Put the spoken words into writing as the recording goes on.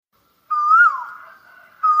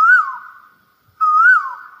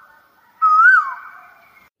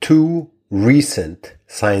Two recent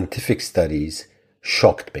scientific studies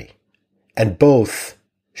shocked me, and both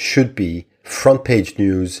should be front page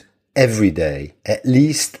news every day, at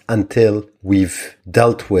least until we've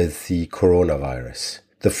dealt with the coronavirus.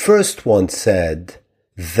 The first one said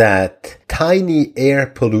that tiny air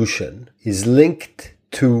pollution is linked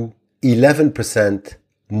to 11%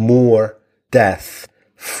 more death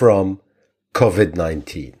from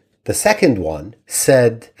COVID-19. The second one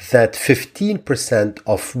said that 15%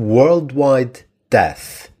 of worldwide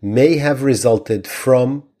death may have resulted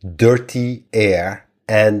from dirty air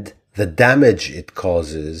and the damage it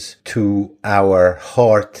causes to our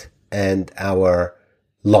heart and our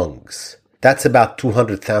lungs. That's about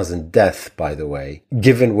 200,000 deaths, by the way,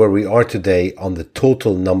 given where we are today on the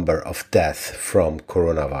total number of deaths from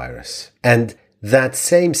coronavirus. And that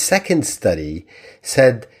same second study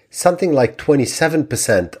said something like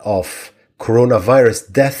 27% of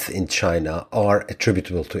coronavirus deaths in China are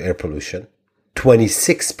attributable to air pollution,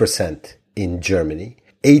 26% in Germany,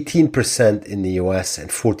 18% in the US, and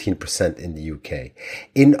 14% in the UK.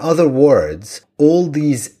 In other words, all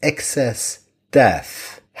these excess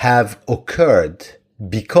deaths have occurred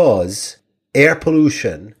because air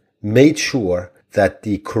pollution made sure that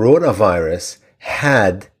the coronavirus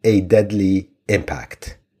had a deadly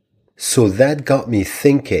impact. So that got me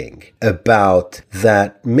thinking about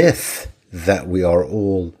that myth that we are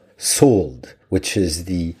all sold, which is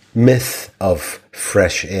the myth of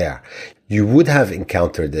fresh air. You would have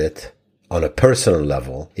encountered it on a personal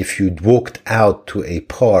level if you'd walked out to a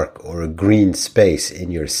park or a green space in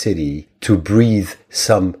your city to breathe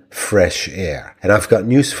some fresh air. And I've got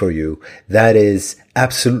news for you. That is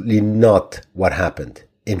absolutely not what happened.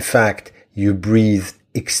 In fact, you breathed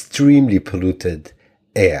extremely polluted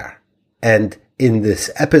air. And in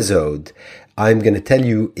this episode, I'm going to tell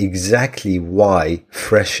you exactly why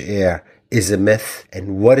fresh air is a myth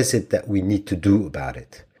and what is it that we need to do about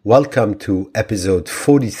it. Welcome to episode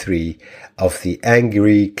 43 of the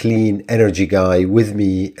Angry Clean Energy Guy with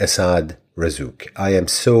me, Asad Razouk. I am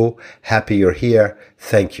so happy you're here.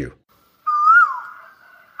 Thank you.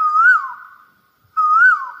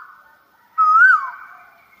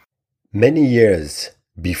 Many years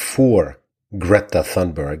before Greta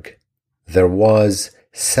Thunberg, there was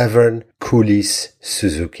Severn Cooley's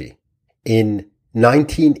Suzuki. In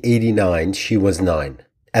 1989, she was 9.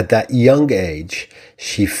 At that young age,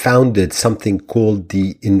 she founded something called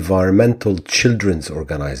the Environmental Children's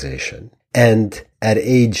Organization. And at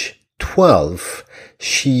age 12,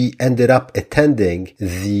 she ended up attending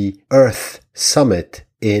the Earth Summit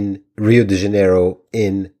in Rio de Janeiro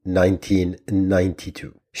in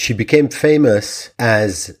 1992. She became famous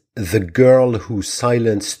as the girl who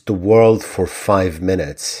silenced the world for 5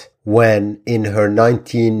 minutes, when in her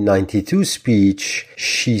 1992 speech,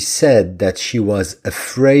 she said that she was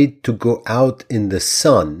afraid to go out in the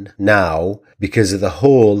sun now because of the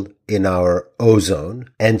hole in our ozone,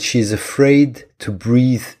 and she's afraid to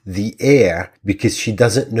breathe the air because she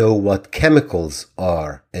doesn't know what chemicals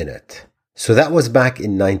are in it. So that was back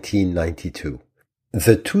in 1992.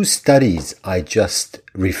 The two studies I just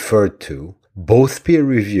referred to, both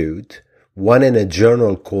peer-reviewed, one in a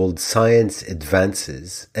journal called Science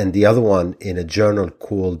Advances and the other one in a journal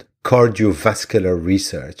called Cardiovascular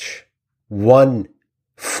Research. One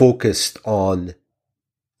focused on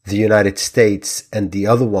the United States and the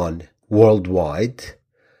other one worldwide.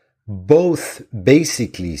 Both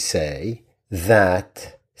basically say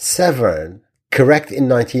that Severn, correct in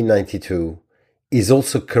 1992, is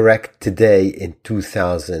also correct today in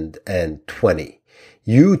 2020.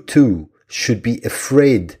 You too should be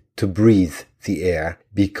afraid to breathe the air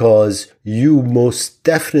because you most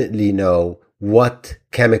definitely know what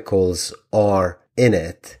chemicals are in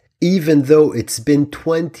it, even though it's been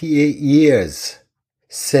 28 years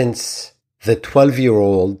since the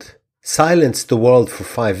 12-year-old silenced the world for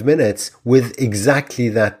 5 minutes with exactly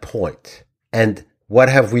that point. And what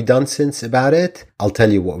have we done since about it? I'll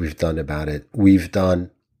tell you what we've done about it. We've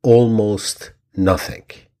done almost nothing.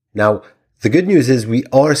 Now, the good news is we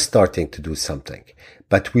are starting to do something,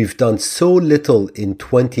 but we've done so little in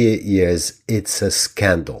 28 years, it's a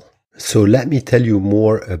scandal. So let me tell you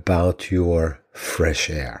more about your fresh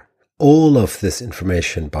air. All of this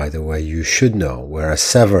information, by the way, you should know, whereas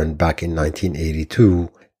Severn back in 1982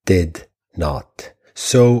 did not.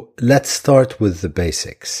 So let's start with the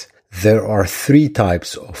basics. There are 3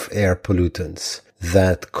 types of air pollutants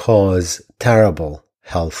that cause terrible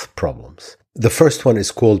health problems. The first one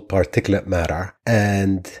is called particulate matter,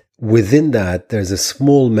 and within that there's a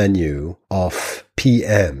small menu of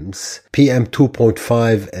PMs, PM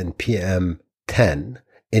 2.5 and PM 10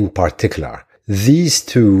 in particular. These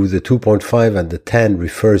two, the 2.5 and the 10,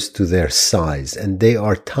 refers to their size, and they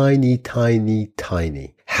are tiny, tiny,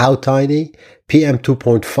 tiny. How tiny? PM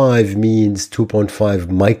 2.5 means 2.5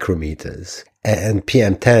 micrometers, and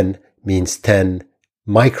PM 10 means 10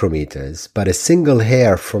 micrometers, but a single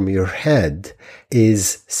hair from your head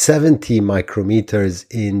is 70 micrometers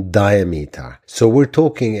in diameter. So we're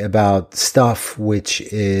talking about stuff which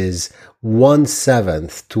is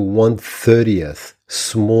 1/7 to 1/30th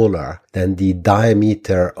smaller than the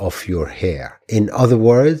diameter of your hair. In other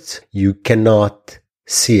words, you cannot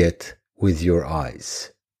see it with your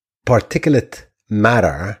eyes. Particulate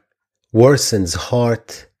matter worsens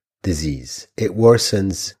heart disease. It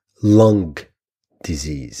worsens lung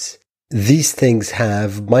disease. These things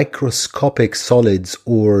have microscopic solids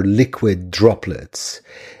or liquid droplets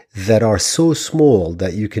that are so small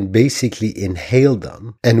that you can basically inhale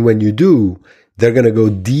them. And when you do, they're going to go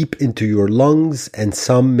deep into your lungs, and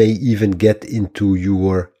some may even get into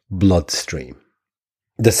your bloodstream.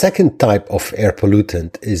 The second type of air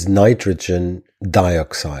pollutant is nitrogen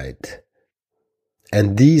dioxide.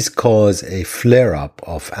 And these cause a flare-up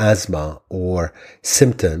of asthma or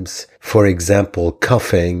symptoms, for example,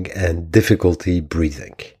 coughing and difficulty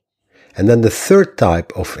breathing. And then the third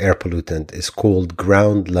type of air pollutant is called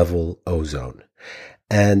ground level ozone.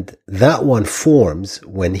 And that one forms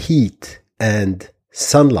when heat and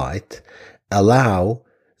sunlight allow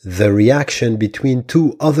the reaction between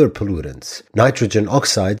two other pollutants, nitrogen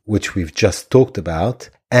oxide, which we've just talked about,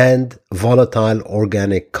 and volatile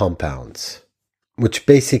organic compounds, which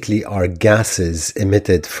basically are gases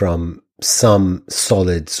emitted from some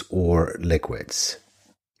solids or liquids.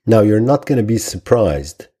 Now, you're not going to be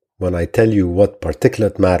surprised when I tell you what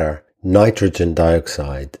particulate matter, nitrogen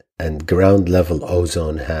dioxide, and ground level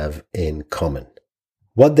ozone have in common.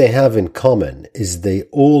 What they have in common is they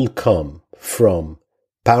all come from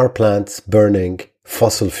power plants burning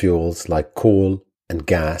fossil fuels like coal and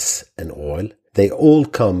gas and oil. They all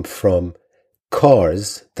come from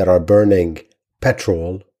cars that are burning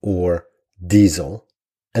petrol or diesel,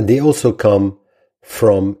 and they also come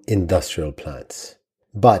from industrial plants.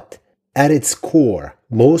 But at its core,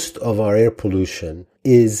 most of our air pollution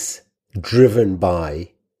is driven by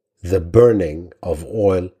the burning of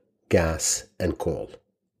oil, gas, and coal.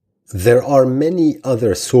 There are many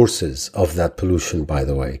other sources of that pollution, by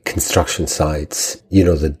the way. Construction sites,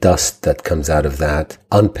 the dust that comes out of that,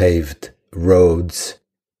 unpaved roads,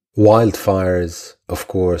 wildfires, of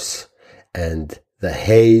course, and the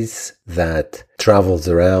haze that travels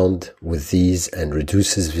around with these and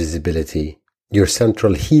reduces visibility. Your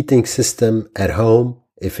central heating system at home,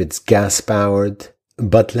 if it's gas-powered.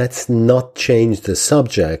 But let's not change the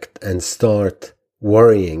subject and start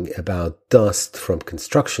worrying about dust from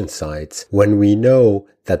construction sites when we know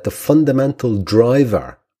that the fundamental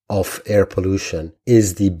driver of air pollution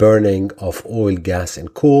is the burning of oil, gas,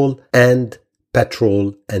 and coal, and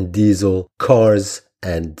petrol and diesel, cars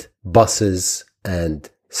and buses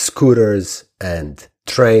and scooters and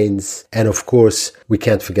trains. And of course, we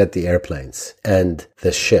can't forget the airplanes and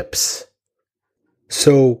the ships.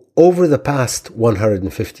 So over the past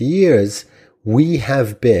 150 years, we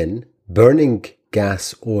have been burning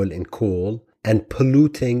gas, oil, and coal and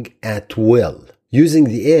polluting at will, using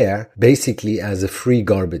the air basically as a free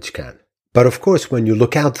garbage can. But of course, when you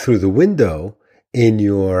look out through the window in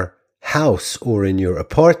your house or in your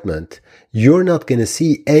apartment, you're not going to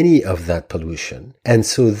see any of that pollution. And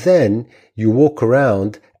so then you walk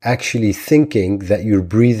around actually thinking that you're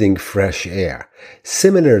breathing fresh air.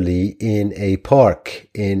 Similarly, in a park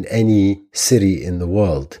in any city in the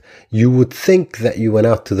world, you would think that you went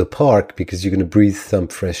out to the park because you're going to breathe some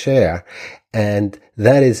fresh air. And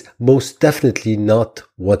that is most definitely not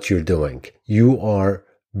what you're doing. You are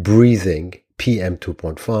breathing PM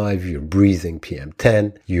 2.5, you're breathing PM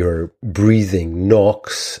 10, you're breathing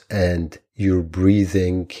NOx, and you're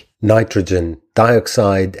breathing nitrogen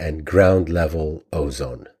dioxide and ground level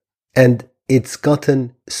ozone. And it's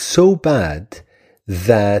gotten so bad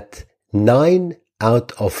that 9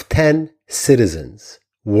 out of 10 citizens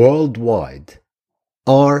worldwide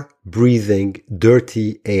are breathing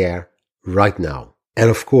dirty air right now. And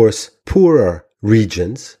of course, poorer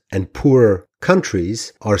regions and poorer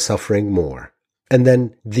countries are suffering more. And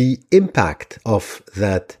then the impact of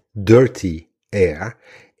that dirty air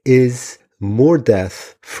is more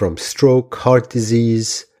death from stroke, heart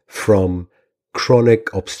disease, from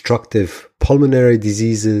chronic obstructive pulmonary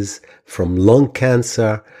diseases, from lung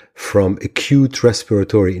cancer, from acute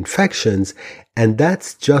respiratory infections. And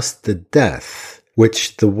that's just the death,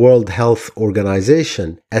 which the World Health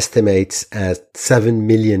Organization estimates at 7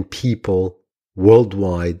 million people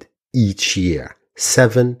worldwide each year.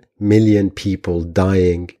 7 million people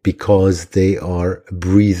dying because they are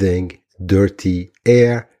breathing dirty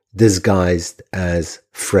air disguised as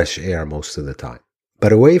fresh air most of the time.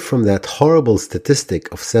 But away from that horrible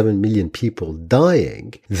statistic of 7 million people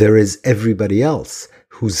dying, there is everybody else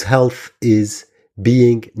whose health is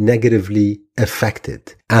being negatively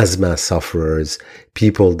affected. Asthma sufferers,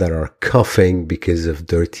 people that are coughing because of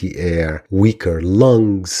dirty air, weaker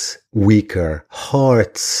lungs, weaker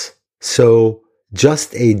hearts. So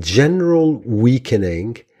just a general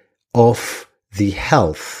weakening of the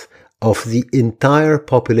health of the entire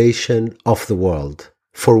population of the world,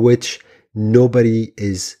 for which nobody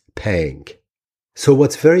is paying. So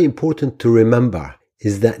what's very important to remember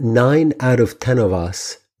is that 9 out of 10 of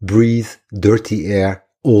us breathe dirty air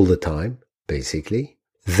all the time, basically.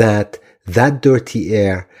 That dirty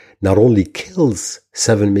air not only kills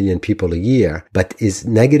 7 million people a year, but is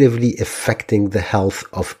negatively affecting the health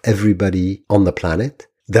of everybody on the planet.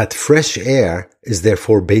 That fresh air is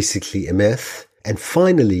therefore basically a myth. And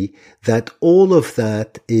finally, that all of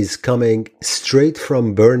that is coming straight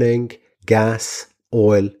from burning gas,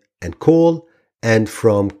 oil, and coal, and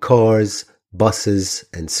from cars, buses,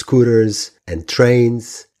 and scooters, and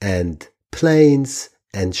trains, and planes,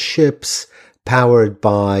 and ships powered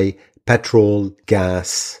by petrol,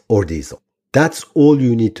 gas, or diesel. That's all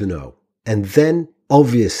you need to know. And then,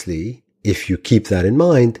 obviously, if you keep that in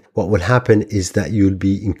mind, what will happen is that you'll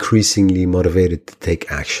be increasingly motivated to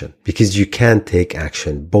take action, because you can take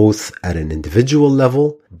action both at an individual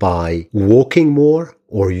level by walking more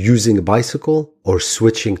or using a bicycle or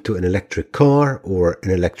switching to an electric car or an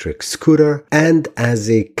electric scooter, and as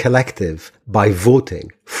a collective by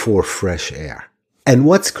voting for fresh air. And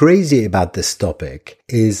what's crazy about this topic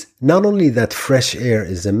is not only that fresh air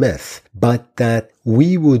is a myth, but that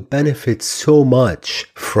we would benefit so much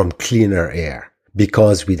from cleaner air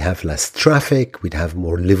because we'd have less traffic, we'd have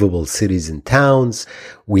more livable cities and towns,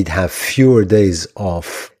 we'd have fewer days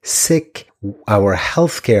off sick. Our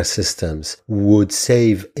healthcare systems would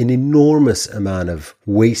save an enormous amount of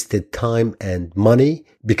wasted time and money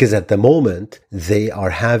because at the moment they are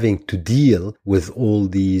having to deal with all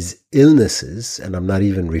these illnesses. And I'm not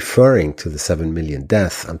even referring to the 7 million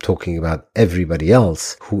deaths. I'm talking about everybody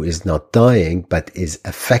else who is not dying, but is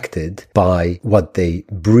affected by what they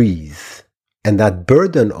breathe. And that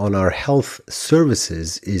burden on our health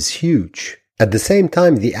services is huge. At the same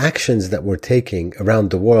time, the actions that we're taking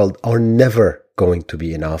around the world are never going to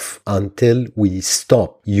be enough until we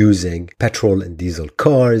stop using petrol and diesel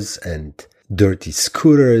cars and dirty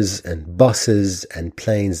scooters and buses and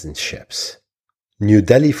planes and ships. New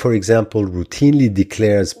Delhi, for example, routinely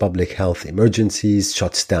declares public health emergencies,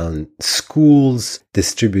 shuts down schools,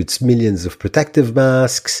 distributes millions of protective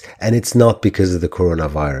masks, and it's not because of the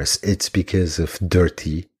coronavirus, it's because of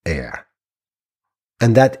dirty air.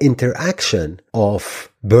 And that interaction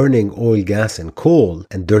of burning oil, gas, and coal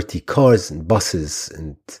and dirty cars and buses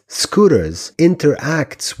and scooters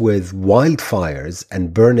interacts with wildfires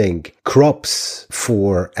and burning crops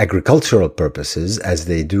for agricultural purposes, as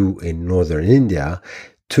they do in northern India,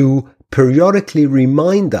 to periodically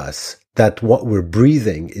remind us that what we're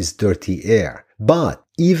breathing is dirty air. But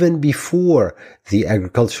even before the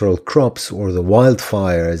agricultural crops or the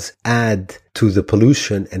wildfires add to the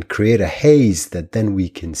pollution and create a haze that then we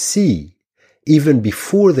can see, even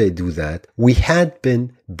before they do that, we had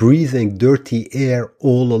been breathing dirty air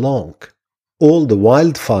all along. All the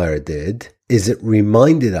wildfire did is it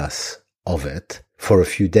reminded us of it for a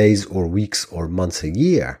few days or weeks or months a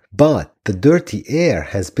year, but the dirty air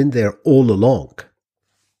has been there all along.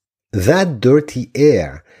 That dirty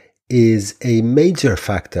air is a major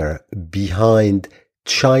factor behind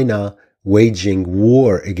China waging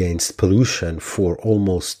war against pollution for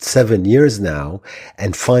almost 7 years now,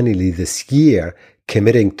 and finally this year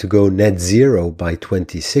committing to go net zero by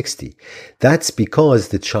 2060. That's because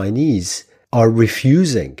the Chinese are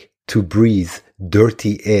refusing to breathe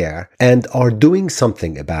dirty air and are doing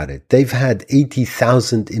something about it. They've had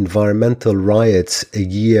 80,000 environmental riots a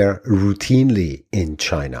year routinely in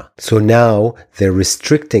China. So now they're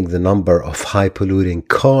restricting the number of high polluting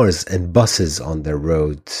cars and buses on their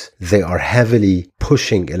roads. They are heavily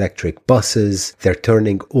pushing electric buses. They're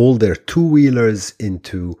turning all their two-wheelers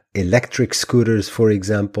into electric scooters, for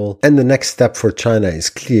example. And the next step for China is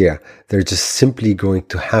clear. They're just simply going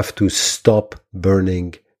to have to stop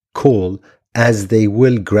burning coal, as they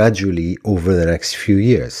will gradually over the next few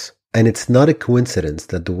years. And it's not a coincidence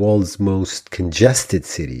that the world's most congested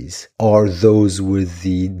cities are those with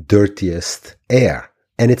the dirtiest air.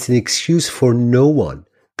 And it's an excuse for no one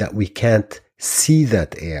that we can't see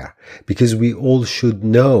that air, because we all should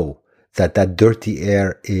know that that dirty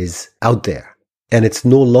air is out there. And it's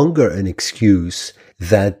no longer an excuse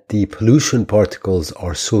that the pollution particles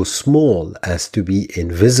are so small as to be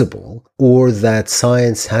invisible, or that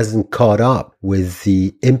science hasn't caught up with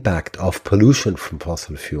the impact of pollution from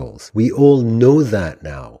fossil fuels. We all know that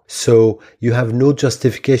now. So you have no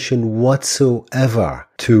justification whatsoever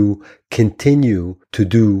to continue to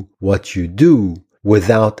do what you do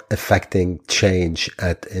without affecting change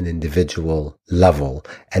at an individual level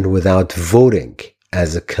and without voting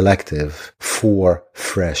as a collective for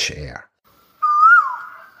fresh air.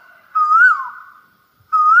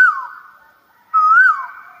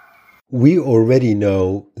 We already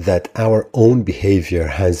know that our own behavior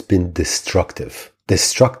has been destructive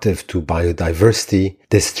to biodiversity,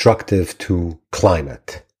 destructive to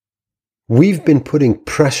climate. We've been putting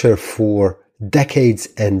pressure for decades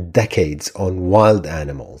and decades on wild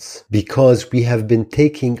animals because we have been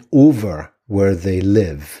taking over where they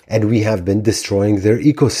live and we have been destroying their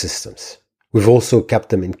ecosystems. We've also kept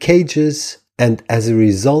them in cages, and as a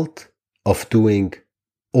result of doing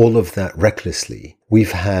all of that recklessly,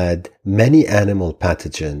 we've had many animal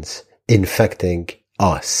pathogens infecting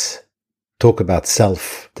us. Talk about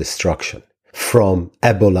self-destruction. From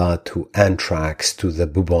Ebola to anthrax to the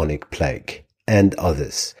bubonic plague and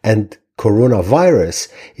others. And coronavirus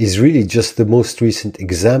is really just the most recent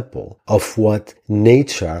example of what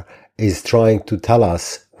nature is trying to tell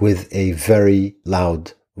us with a very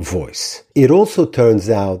loud voice. It also turns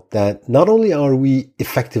out that not only are we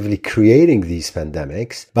effectively creating these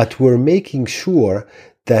pandemics, but we're making sure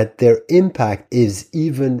that their impact is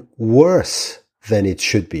even worse than it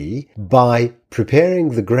should be by preparing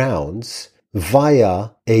the grounds via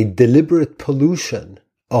a deliberate pollution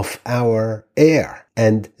of our air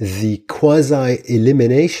and the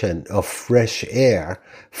quasi-elimination of fresh air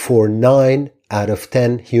for 9 out of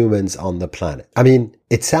 10 humans on the planet. I mean,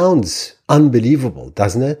 it sounds unbelievable,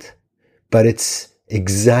 doesn't it? But it's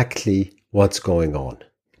exactly what's going on.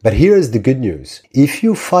 But here is the good news. If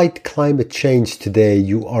you fight climate change today,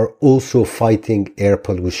 you are also fighting air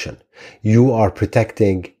pollution. You are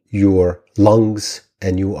protecting your lungs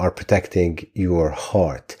and you are protecting your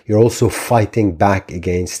heart. You're also fighting back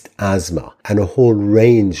against asthma and a whole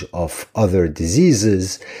range of other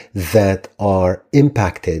diseases that are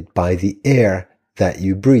impacted by the air that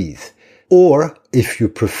you breathe. Or, if you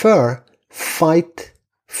prefer, fight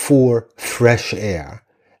for fresh air.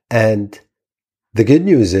 And the good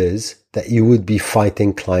news is that you would be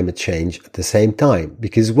fighting climate change at the same time,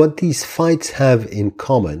 because what these fights have in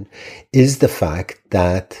common is the fact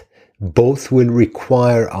that both will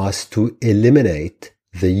require us to eliminate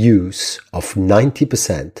the use of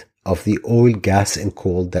 90% of the oil, gas, and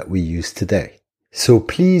coal that we use today. So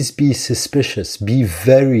please be suspicious, be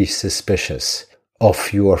very suspicious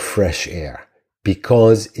of your fresh air,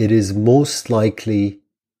 because it is most likely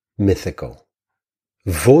mythical.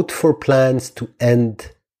 Vote for plans to end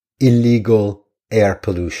illegal air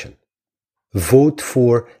pollution. Vote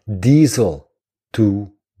for diesel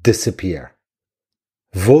to disappear.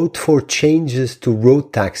 Vote for changes to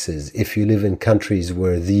road taxes if you live in countries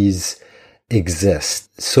where these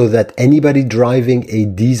exist, so that anybody driving a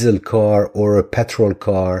diesel car or a petrol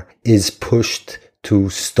car is pushed to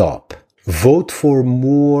stop. Vote for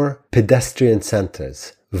more pedestrian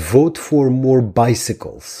centers. Vote for more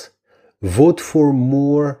bicycles. Vote for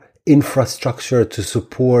more infrastructure to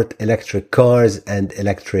support electric cars and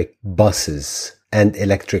electric buses and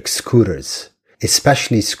electric scooters.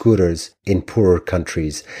 Especially scooters in poorer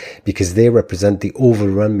countries, because they represent the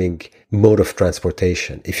overwhelming mode of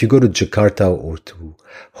transportation. If you go to Jakarta or to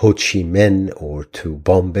Ho Chi Minh or to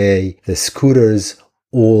Bombay, the scooters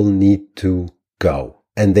all need to go.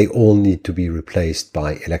 And they all need to be replaced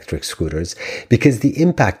by electric scooters, because the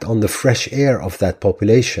impact on the fresh air of that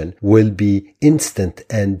population will be instant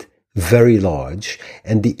and very large,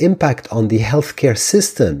 and the impact on the healthcare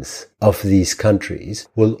systems of these countries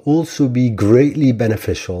will also be greatly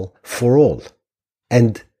beneficial for all.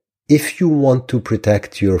 And if you want to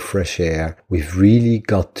protect your fresh air, we've really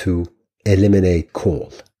got to eliminate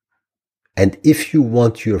coal. And if you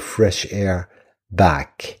want your fresh air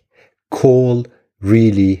back, coal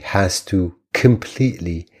really has to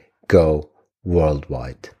completely go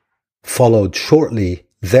worldwide, followed shortly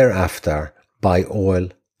thereafter by oil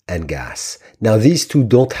and gas. Now, these two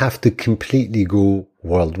don't have to completely go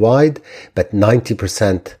worldwide, but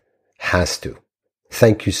 90% has to.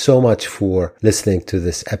 Thank you so much for listening to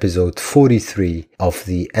this episode 43 of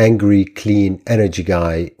the Angry Clean Energy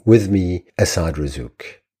Guy with me, Asad Razouk.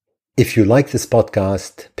 If you like this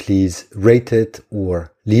podcast, please rate it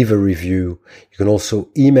or leave a review. You can also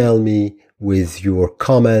email me with your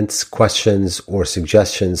comments, questions, or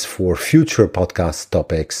suggestions for future podcast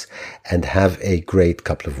topics, and have a great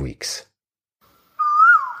couple of weeks.